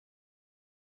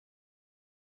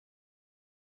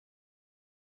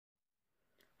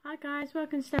Hi guys,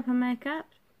 welcome to Step on Makeup.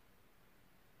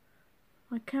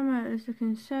 My camera is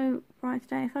looking so bright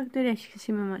today. If I could do this, you can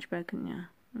see my much better, couldn't you?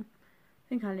 I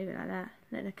think I'll leave it like that.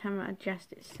 Let the camera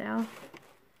adjust itself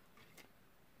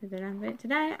with the lamp bit.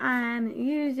 Today I am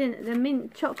using the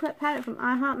mint chocolate palette from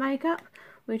I Heart Makeup,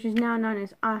 which is now known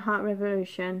as I Heart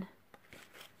Revolution.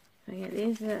 So yeah,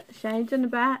 these are the shades on the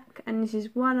back, and this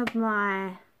is one of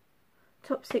my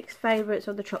top 6 favourites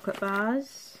of the chocolate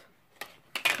bars.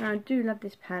 I do love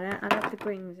this palette. I love the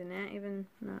greens in it. Even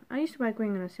I used to wear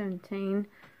green when I was 17,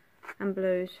 and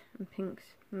blues and pinks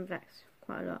and blacks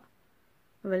quite a lot,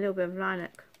 with a little bit of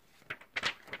lilac.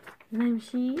 Name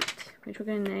sheet, which we're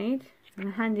going to need, and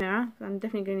a handy mirror. I'm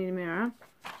definitely going to need a mirror.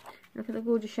 Look at the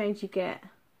gorgeous shades you get.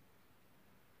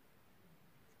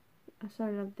 I so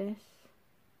love this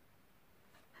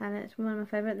palette. It's one of my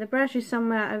favourite. The brush is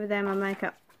somewhere over there in my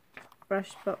makeup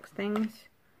brush box things.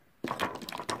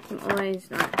 I'm always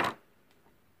like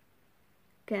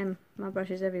getting my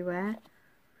brushes everywhere.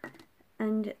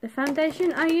 And the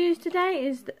foundation I use today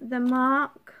is the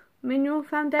MARC Mineral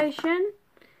Foundation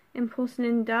in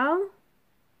Porcelain Dull,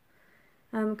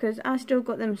 because I still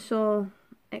got them sore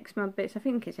eczema bits. I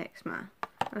think it's eczema.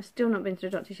 I've still not been to the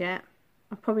doctors yet.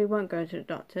 I probably won't go to the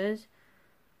doctors,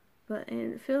 but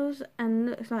it feels and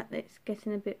looks like it's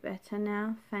getting a bit better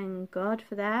now. Thank God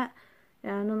for that.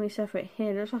 Yeah, I normally suffer it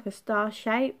here. It looks like a star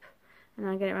shape, and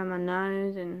I get it around my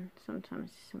nose and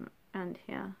sometimes around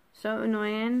here. So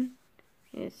annoying.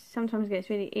 It sometimes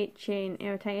gets really itchy and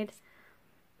irritated.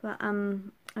 But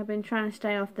I've been trying to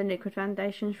stay off the liquid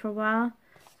foundations for a while,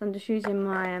 so I'm just using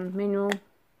my mineral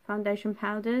foundation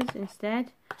powders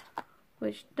instead,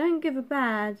 which don't give a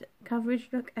bad coverage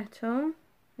look at all,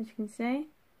 as you can see.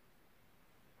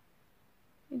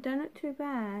 It don't look too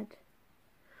bad.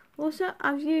 Also,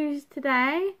 I've used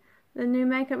today the new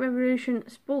Makeup Revolution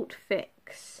Sport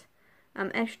Fix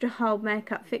Extra Hold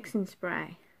Makeup Fixing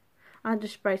Spray. I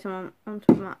just spray some on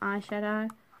top of my eyeshadow.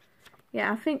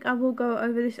 Yeah, I think I will go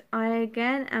over this eye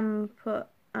again and put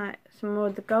some more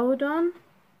of the gold on.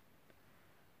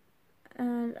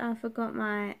 And I forgot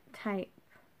my tape.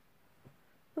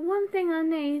 The one thing I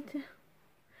need...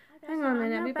 Hang on a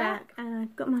minute, I'll be back. And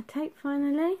I've got my tape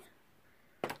finally.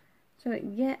 So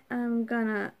yeah, I'm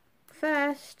gonna...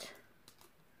 First,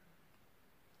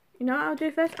 you know what I'll do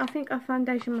first? I think I'll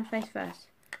foundation my face first.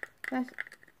 First,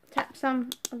 tap some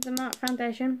of the MARC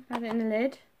foundation, have it in the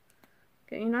lid.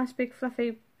 Get your nice big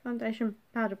fluffy foundation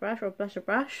powder brush or blusher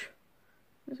brush.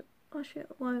 Just wash it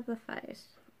all over the face.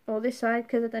 Or this side,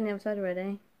 because I've done the other side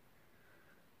already.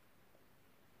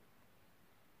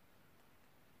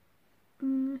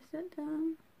 Sit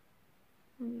down.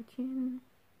 On your chin.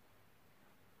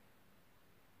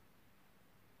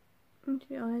 Into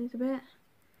your eyes a bit.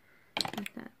 Let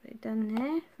that bit done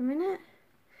there for a minute.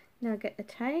 Now get the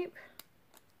tape.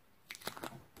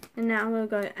 And now I'm going to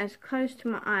go as close to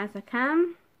my eye as I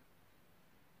can.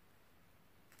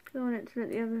 I want it to look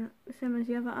the same as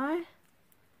the other eye.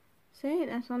 See,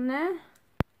 that's on there.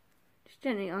 Just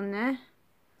gently on there.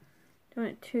 Don't want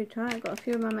it too tight. I've got a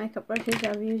few of my makeup brushes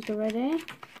that I've used already.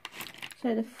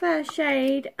 So the first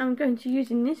shade I'm going to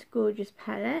use in this gorgeous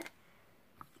palette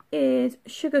is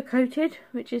Sugar Coated,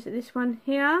 which is this one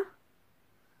here.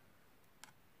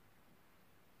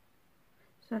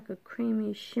 It's like a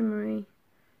creamy, shimmery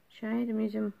shade. I'm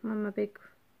using one of my big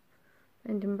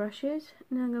blending brushes.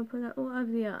 Now I'm going to put that all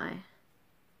over the eye.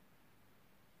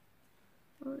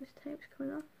 Oh, this tape's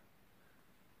coming off.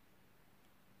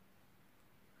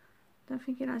 Don't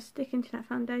think it likes sticking to that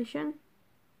foundation.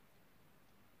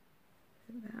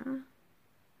 There.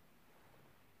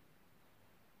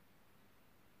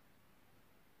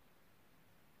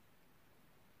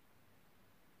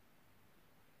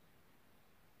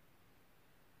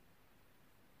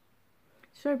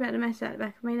 Sorry about the mess at the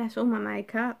back of me, that's all my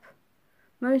makeup.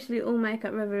 Mostly all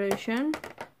Makeup Revolution.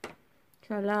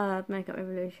 So I love Makeup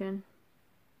Revolution.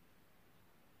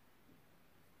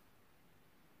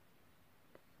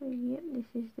 So yep, this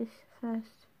is this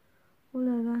first all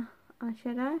over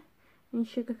eyeshadow in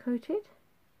Sugar Coated.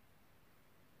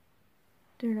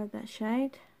 Do love that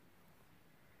shade.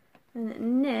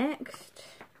 And next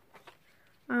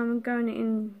I'm going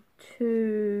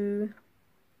into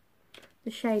the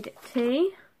shade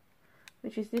T,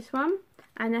 which is this one,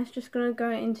 and that's just going to go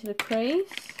into the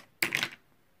crease.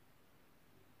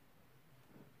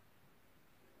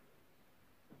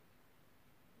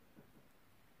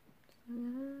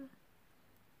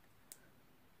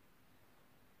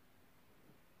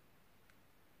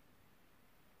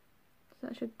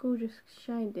 Such a gorgeous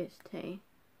shade, this T.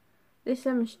 This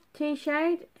T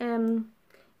shade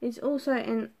is also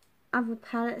in other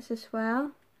palettes as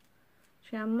well.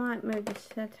 Actually, I might move this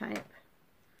tape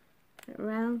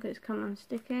around because it's come on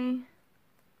sticky.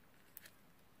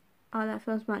 Oh, that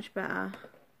feels much better.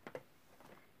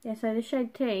 Yeah, so the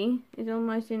shade T is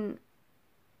almost in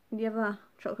the other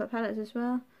chocolate palettes as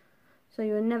well. So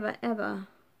you'll never ever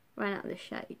run out of this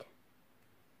shade.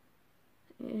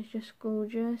 It's just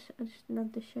gorgeous. I just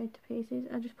love this shade to pieces.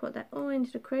 I just put that all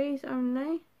into the crease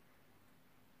only.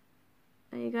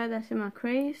 There you go, that's in my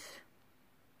crease.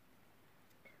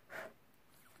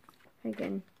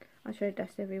 Again, I showed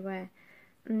dust everywhere.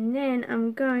 And then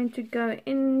I'm going to go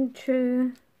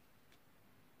into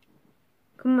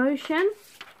Commotion,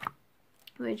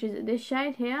 which is this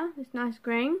shade here, this nice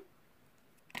green.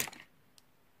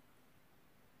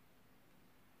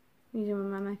 Using one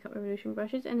of my Makeup Revolution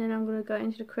brushes, and then I'm going to go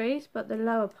into the crease, but the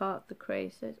lower part of the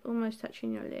crease, so it's almost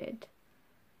touching your lid.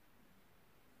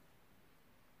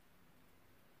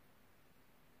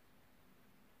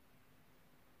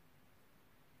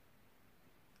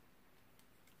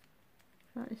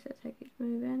 Like this, that's how it keeps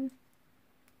moving.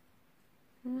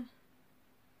 Yeah.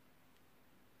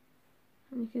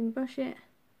 And you can brush it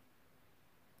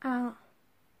out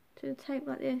to the tape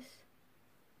like this,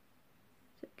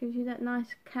 so it gives you that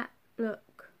nice cat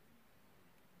look.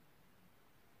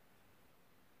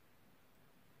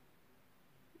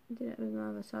 I did it with my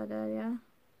other side earlier.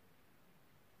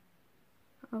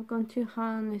 I've gone too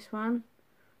high on this one,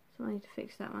 so I need to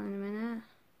fix that one in a minute.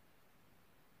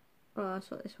 Well, I'll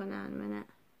sort this one out in a minute.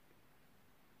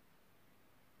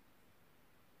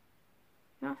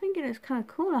 I think it looks kind of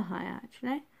cooler higher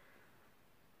actually.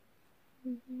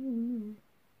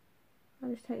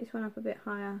 I'll just take this one up a bit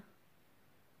higher.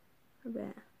 A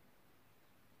bit.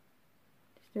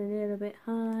 Just a little bit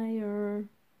higher.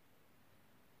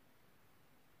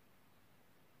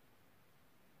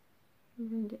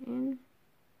 Blend it in.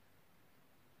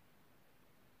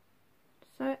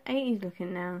 So 80s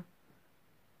looking now.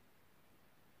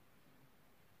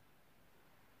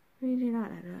 Really like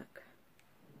that look.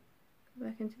 Go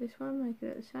back into this one, make it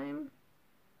look the same.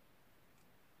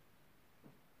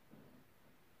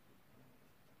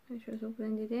 Make sure it's all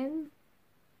blended in.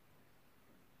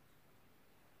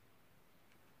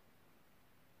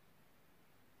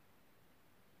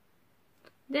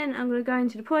 Then I'm going to go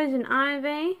into the Poison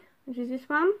Ivy, which is this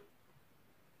one.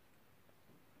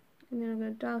 And then I'm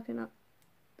going to darken up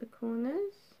the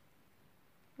corners,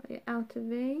 like your outer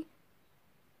V.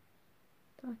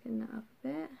 Darken that up a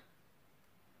bit.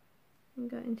 And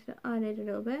go into the eyelid a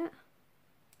little bit.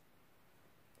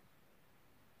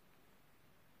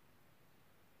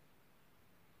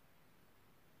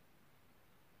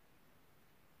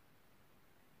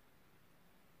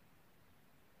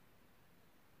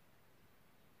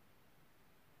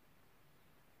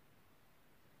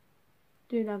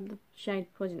 Do love the shade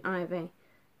Poison Ivy.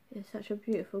 It's such a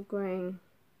beautiful green.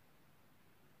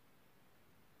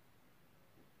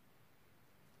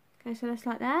 Okay, so that's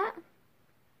like that.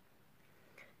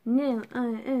 Now I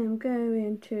am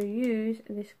going to use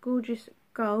this gorgeous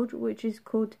gold, which is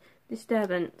called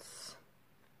Disturbance.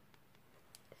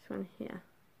 This one here.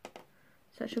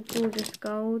 Such a gorgeous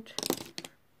gold.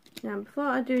 Now before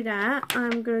I do that,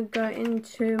 I'm going to go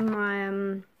into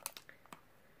my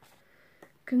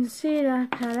concealer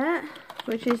palette,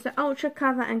 which is the Ultra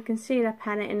Cover and Concealer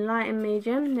palette in light and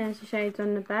medium. There's the shades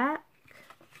on the back.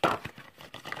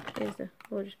 Here's the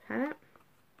gorgeous palette.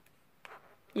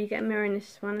 You get a mirror in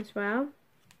this one as well.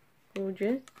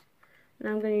 Gorgeous. And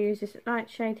I'm going to use this light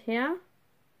shade here.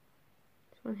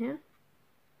 This one here.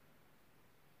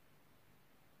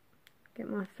 Get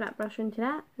my flat brush into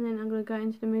that. And then I'm going to go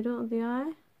into the middle of the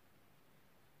eye.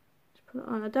 Just put it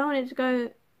on. I don't want it to go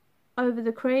over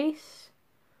the crease.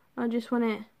 I just want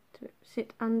it to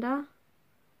sit under.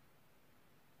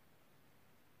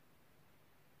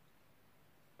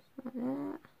 Just like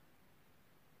that.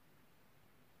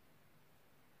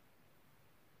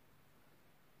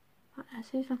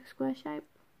 See, it's like a square shape.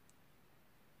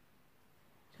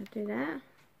 So I'll do that.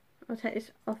 I'll take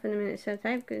this off in a minute,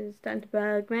 sellotape, because it's starting to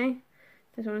bug me.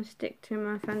 Doesn't want to stick to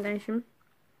my foundation.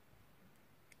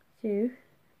 So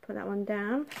put that one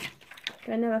down.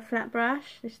 Get another flat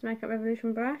brush. This is the Makeup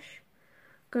Revolution brush.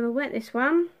 Gonna wet this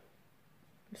one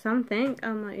with something.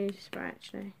 I might use a spray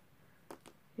actually.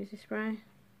 Use the spray.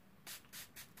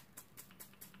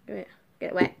 Get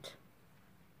it wet.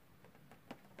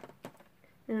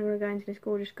 Then I'm going to go into this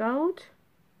gorgeous gold.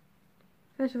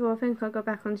 First of all, I think I'll go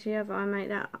back onto the other eye and make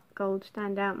that gold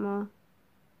stand out more.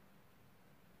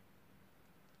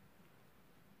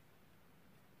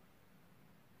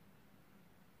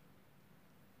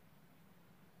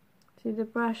 See the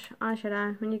brush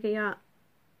eyeshadow, when you get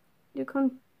your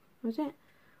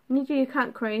when you do your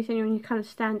cut crease and when you kind of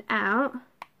stand out,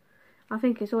 I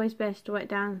think it's always best to wet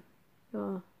down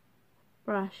your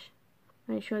brush.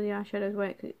 Make sure the eyeshadow's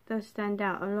wet, because it does stand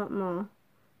out a lot more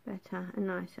better and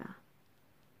nicer.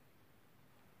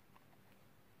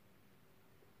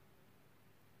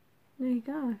 There you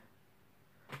go.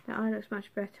 That eye looks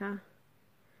much better.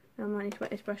 Now I might need to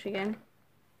wet this brush again.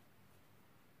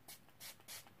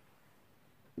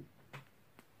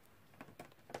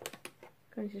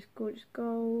 Go into this gorgeous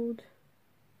gold.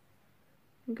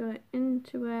 And go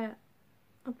into where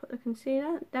I'll put the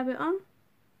concealer, dab it on.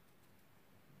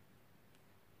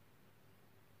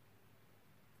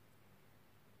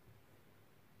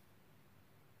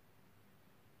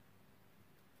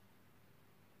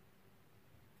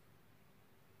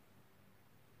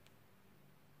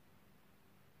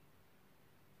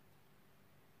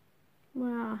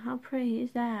 Wow, how pretty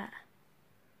is that?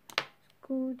 It's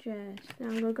gorgeous. Now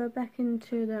I'm going to go back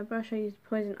into the brush I used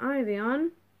Poison Ivy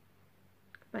on.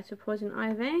 Back to Poison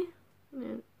Ivy.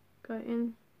 And go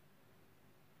in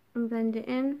and blend it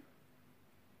in.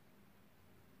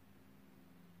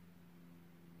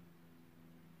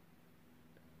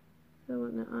 So I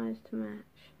want the eyes to match.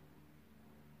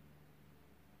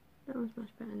 That one's much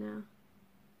better now.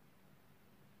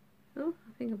 Oh,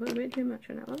 I think I put a bit too much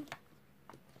on that one.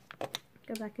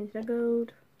 Go back into the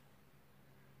gold.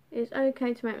 It's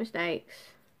okay to make mistakes.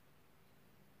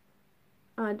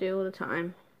 I do all the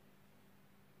time.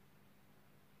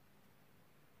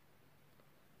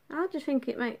 I just think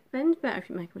it blends better if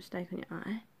you make a mistake on your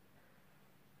eye.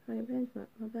 So it blends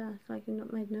better. It's like you've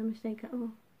not made no mistake at all.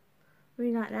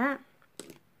 Really like that.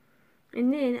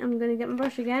 And then I'm going to get my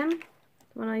brush again.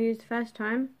 The one I used the first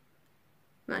time.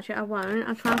 Actually, I won't.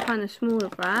 I'll try and find a smaller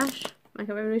brush.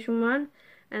 Makeup Revolution one.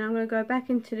 And I'm going to go back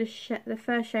into the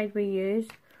first shade we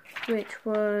used, which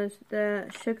was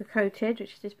the Sugar Coated,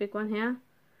 which is this big one here.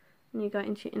 And you go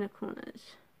into your inner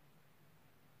corners.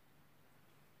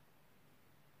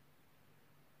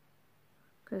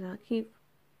 Because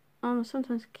I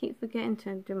sometimes keep forgetting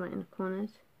to do my inner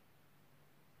corners.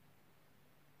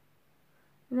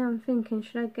 Now I'm thinking,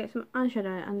 should I get some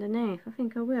eyeshadow underneath? I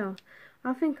think I will.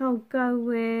 I think I'll go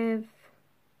with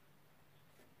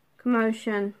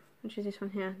Commotion, which is this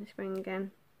one here, this ring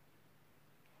again.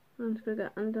 I'm just going to go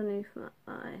underneath my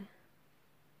eye.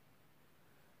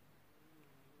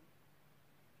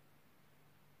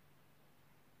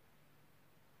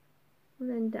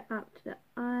 Blend it up to the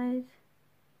eyes.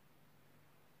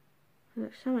 It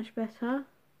looks so much better.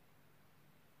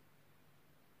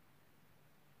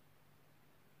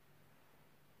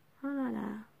 I like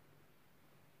that.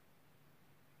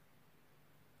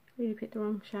 Really picked the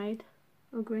wrong shade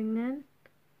of green then.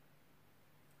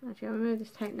 Actually, I'll remove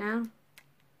this tape now.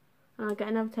 And I'll get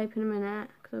another tape in a minute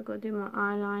because I've got to do my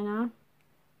eyeliner.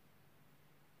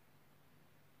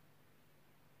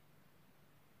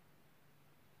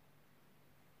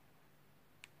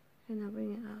 And I'll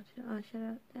bring it out to the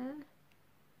eyeshadow up there.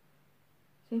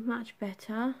 See, much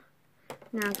better.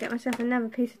 Now I'll get myself another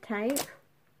piece of tape.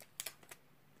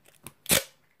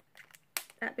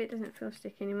 That bit doesn't feel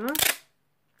sticky anymore.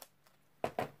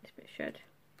 This bit should.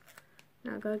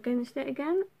 Now I'll go against it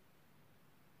again.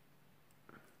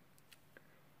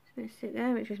 It's going to sit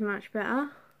there, which is much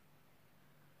better.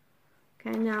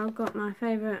 Okay, now I've got my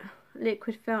favourite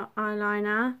liquid felt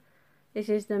eyeliner. This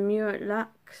is the Murat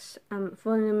Luxe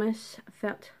Voluminous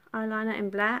Felt Eyeliner in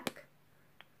black.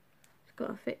 It's got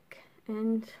a thick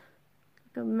end,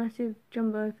 like a massive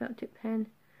jumbo felt tip pen.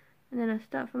 And then I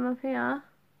start from up here.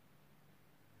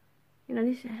 You know,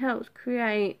 this helps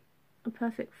create a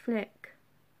perfect flick.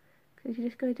 Because you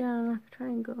just go down like a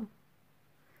triangle.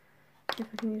 See if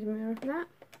I can use a mirror for that.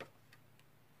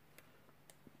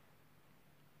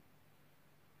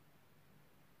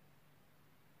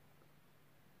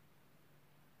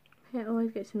 It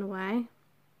always gets in the way.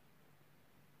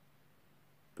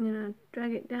 You know,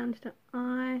 drag it down to the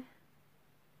eye.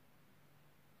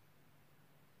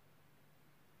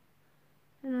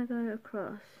 And I go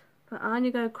across. But I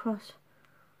only go across,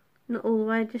 not all the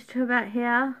way, just to about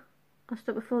here. I'll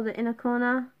stop before the inner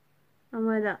corner and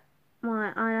where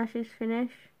my eyelashes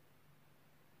finish.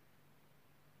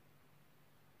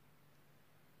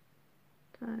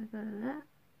 So I go like that.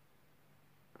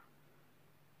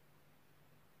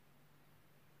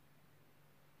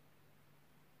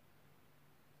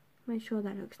 Make sure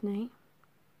that looks neat.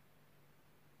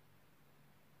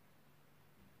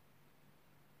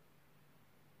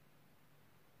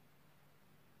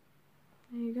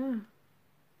 There you go.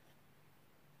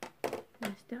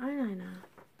 That's the eyeliner.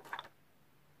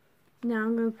 Now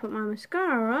I'm going to put my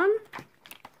mascara on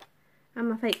and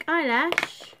my fake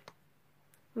eyelash.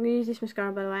 I'm going to use this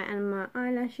mascara by the way, and my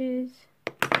eyelashes.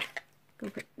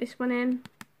 Gonna put this one in,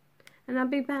 and I'll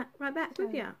be right back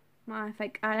with you. My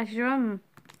fake eyelashes are on.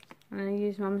 I'm going to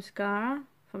use my mascara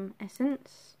from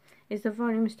Essence. It's the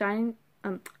Volume Styling,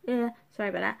 sorry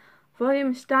about that.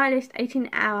 Volume Stylist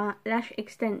 18-Hour Lash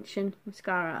Extension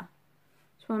Mascara.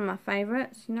 It's one of my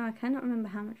favourites. You know, I cannot remember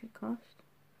how much it cost.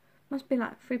 Must be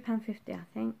like £3.50, I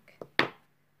think.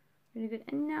 Really good.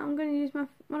 And now I'm going to use one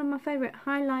of my favourite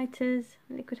highlighters,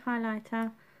 liquid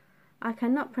highlighter. I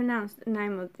cannot pronounce the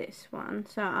name of this one,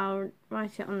 so I'll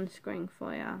write it on the screen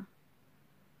for you.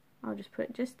 I'll just put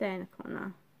it just there in the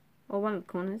corner, or one of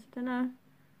the corners, I don't know.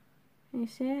 Can you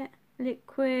see it?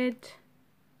 Liquid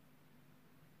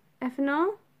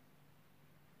ethanol?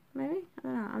 Maybe? I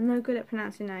don't know. I'm no good at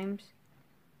pronouncing names.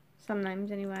 Some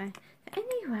names anyway. So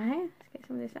anyway, let's get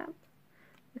some of this up.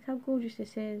 Look how gorgeous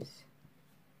this is.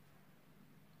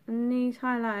 And these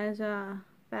highlighters are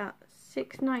about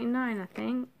 $6.99, I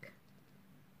think,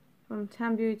 from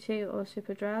Tan Beauty or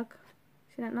Superdrug.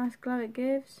 See that nice glow it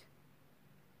gives?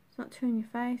 It's not too in your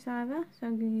face either, so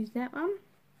I'm going to use that one.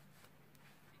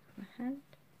 My hand.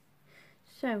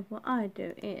 So what I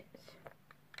do is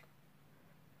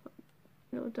put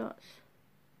little dots,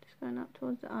 just going up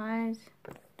towards the eyes,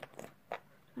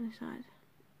 on the side.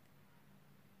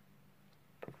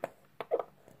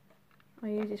 I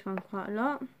use this one quite a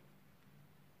lot.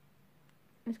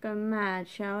 Let's go mad,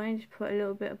 shall we? Just put a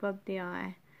little bit above the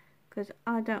eye, because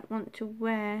I don't want to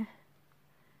wear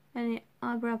any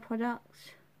eyebrow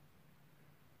products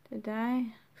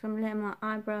today, because I'm letting my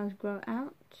eyebrows grow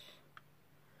out.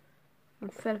 I'm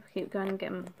fed up, keep going and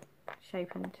get them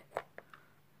shapened.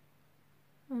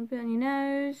 A bit on your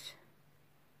nose,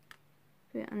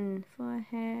 a bit on the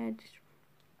forehead.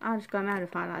 I'll just go mad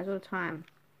with highlighters all the time.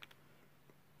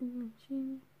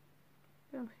 Chin,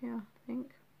 bit off here, I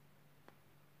think.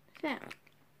 That's it.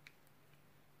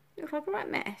 Looks like a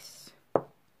right mess.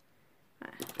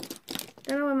 Right.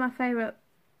 Don't know where my favourite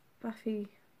Buffy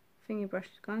thingy brush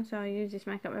has gone, so I'll use this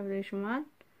Makeup Revolution one.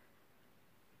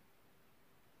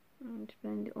 And just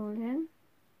blend it all in.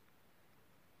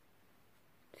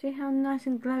 See how nice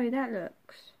and glowy that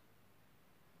looks?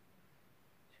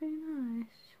 It's really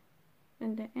nice.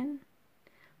 Blend it in.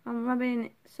 I'm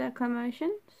rubbing circular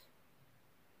motions.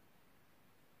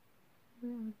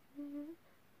 Your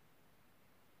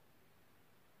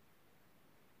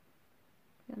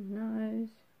nose,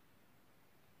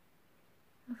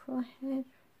 the forehead.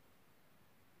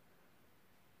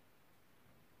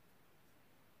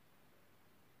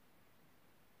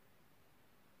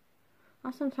 I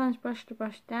sometimes brush the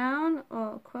brush down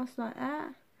or across like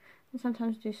that, and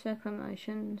sometimes do circular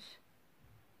motions.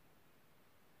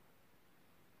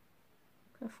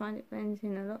 I find it blends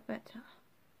in a lot better.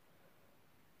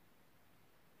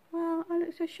 Wow, I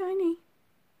look so shiny.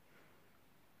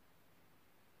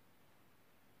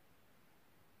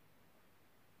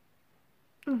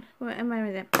 What am I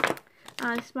with it?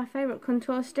 This is my favourite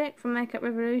contour stick from Makeup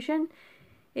Revolution.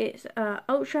 It's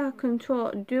Ultra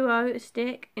Contour Duo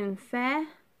Stick in Fair.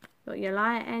 Got your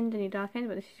light end and your dark end,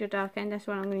 but this is your dark end. That's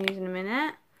what I'm going to use in a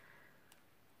minute.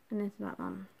 And there's that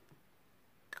one.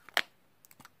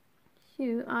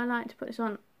 So I like to put this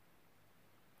on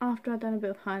after I've done a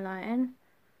bit of highlighting,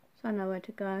 so I know where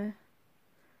to go.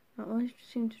 I always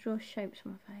seem to draw shapes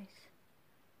on my face.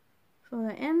 Fill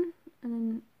that in, and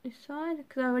then this side,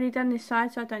 because I've already done this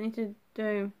side, so I don't need to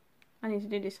do. I need to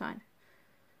do this side.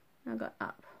 And I go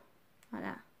up like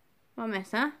that. What a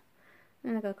mess, huh?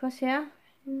 Then I go across here.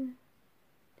 And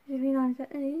really nice. But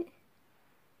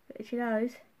itchy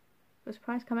nose. Got a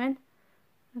surprise coming.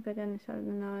 I go down the side of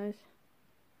the nose,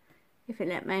 if it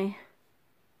let me.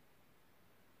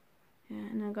 Yeah,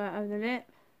 and I go over the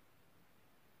lip,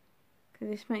 because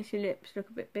this makes your lips look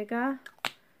a bit bigger.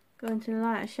 Go into the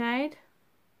lighter shade.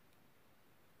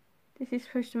 This is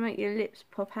supposed to make your lips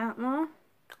pop out more.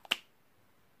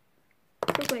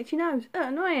 Look, itchy nose. Oh,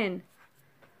 annoying.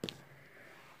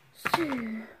 So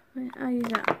I'll use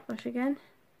that brush again.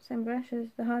 Same brush as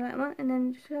the highlight one, and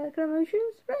then just circular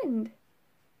motions, blend.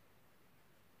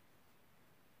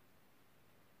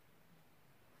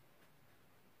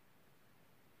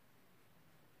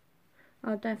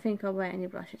 I don't think I'll wear any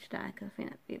blusher today, because I think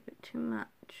that'd be a bit too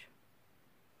much.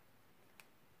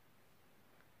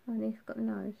 Oh, at least I've got the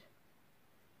nose.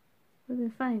 It would have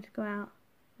been funny to go out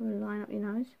and line up your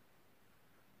nose.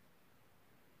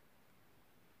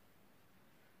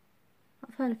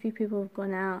 I've heard a few people have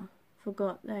gone out,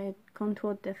 forgot they had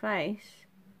contoured their face,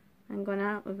 and gone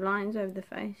out with lines over the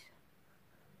face.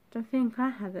 Don't think I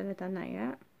have ever done that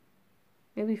yet.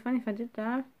 It'd be funny if I did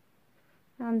that.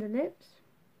 Around the lips.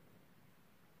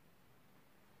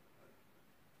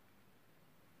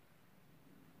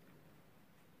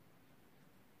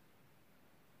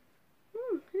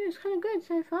 it's kind of good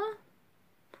so far.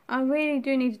 I really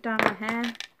do need to dye my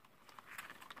hair.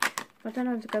 I don't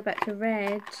know if to go back to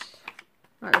red,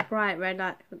 like the bright red,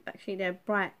 like actually they're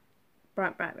bright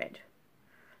red,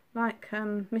 like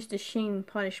Mr. Sheen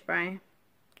polish spray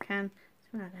can,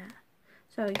 something like that.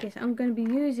 So yes, I'm going to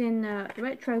be using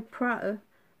Retro Pro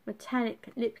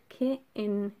metallic lip kit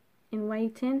in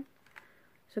Waiting.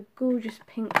 It's a gorgeous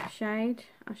pink shade.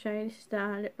 I'll show you. This is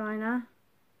the lip liner.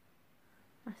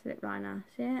 That's the lip liner.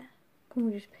 See it?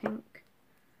 Gorgeous pink.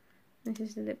 This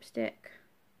is the lipstick.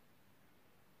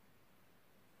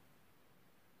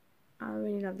 I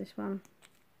really love this one.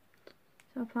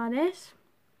 So I'll apply this.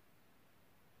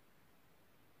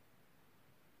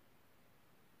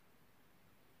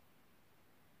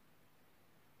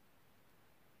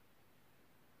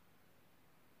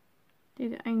 Do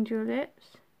the angel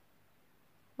lips.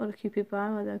 Or the Cupid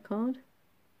bow, what they're called.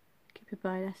 Cupid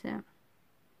bow, that's it.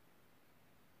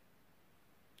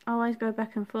 Always go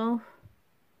back and forth.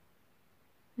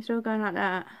 It's all going like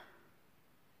that.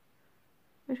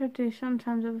 Which I do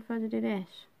sometimes, I prefer to do this.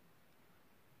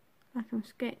 Like I'm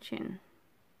sketching.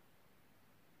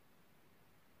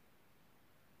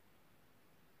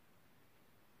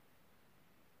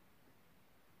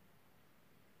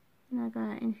 Now I go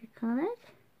into colours.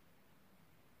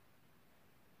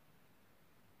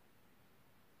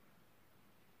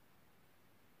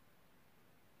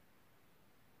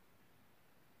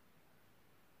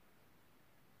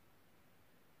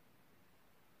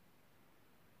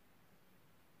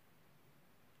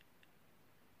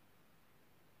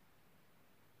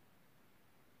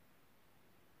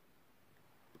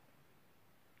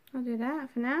 I'll do that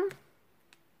for now.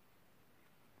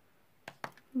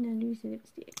 And then use the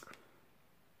lipstick.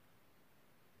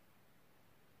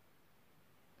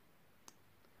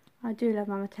 I do love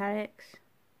my metallics.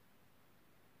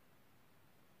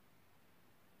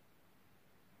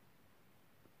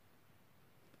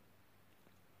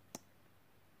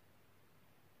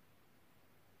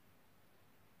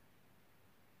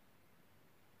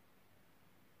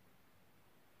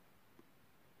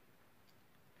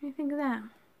 What do you think of that?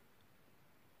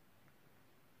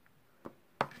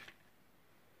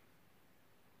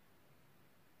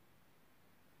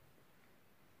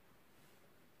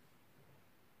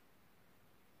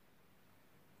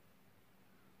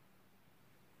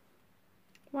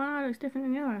 One eye looks different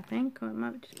than the other, I think, or it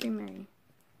might just be me.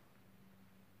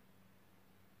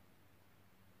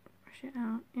 Brush it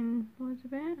out inwards a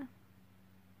bit.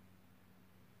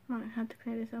 Might have to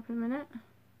clear this up in a minute.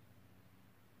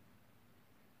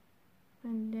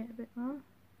 Blend it a bit more.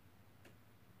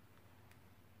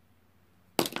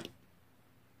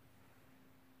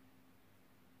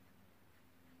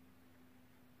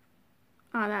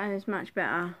 Oh, that is much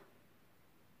better.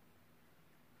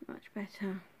 Much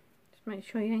better. Just make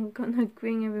sure you ain't got no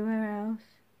green everywhere else.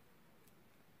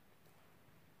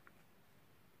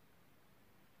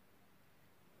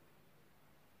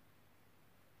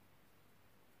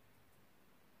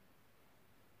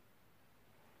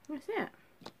 That's it.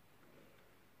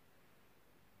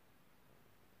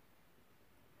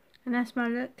 And that's my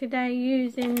look today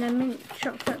using the mint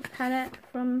chocolate palette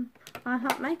from I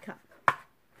Heart Makeup,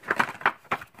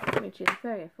 which is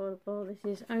very affordable. This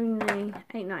is only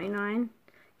 $8.99.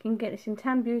 You can get this in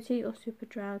Tan Beauty or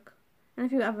Superdrug, and a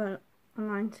few other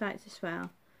online sites as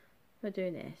well. We'll do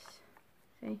this.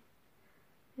 See?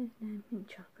 There's no mint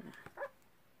chocolate.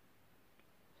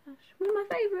 That's one of my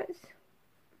favourites.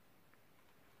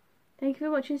 Thank you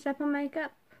for watching Step on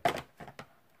Makeup.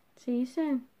 See you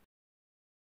soon.